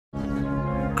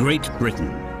Great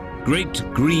Britain. Great,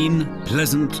 green,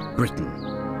 pleasant Britain.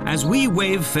 As we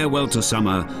wave farewell to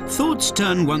summer, thoughts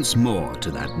turn once more to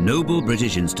that noble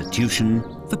British institution,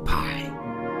 the pie.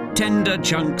 Tender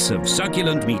chunks of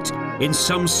succulent meat in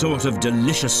some sort of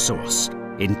delicious sauce,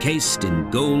 encased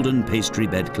in golden pastry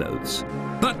bedclothes.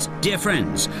 But, dear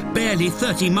friends, barely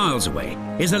 30 miles away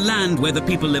is a land where the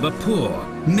people live a poor,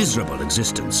 miserable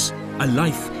existence. A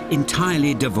life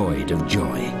entirely devoid of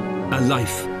joy. A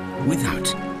life without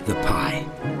the pie.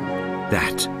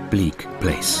 That bleak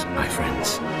place, my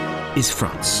friends, is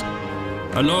France.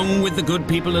 Along with the good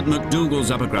people at McDougall's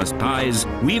Uppercrust Pies,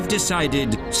 we've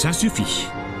decided ça suffit.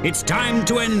 It's time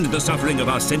to end the suffering of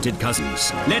our scented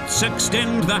cousins. Let's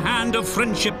extend the hand of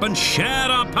friendship and share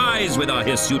our pies with our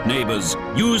hirsute neighbours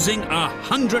using a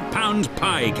 100-pound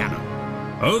pie cannon.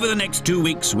 Over the next 2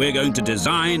 weeks, we're going to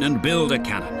design and build a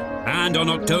cannon. And on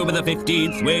October the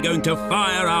 15th, we're going to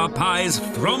fire our pies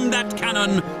from that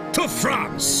cannon to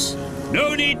France.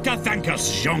 No need to thank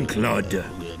us, Jean-Claude.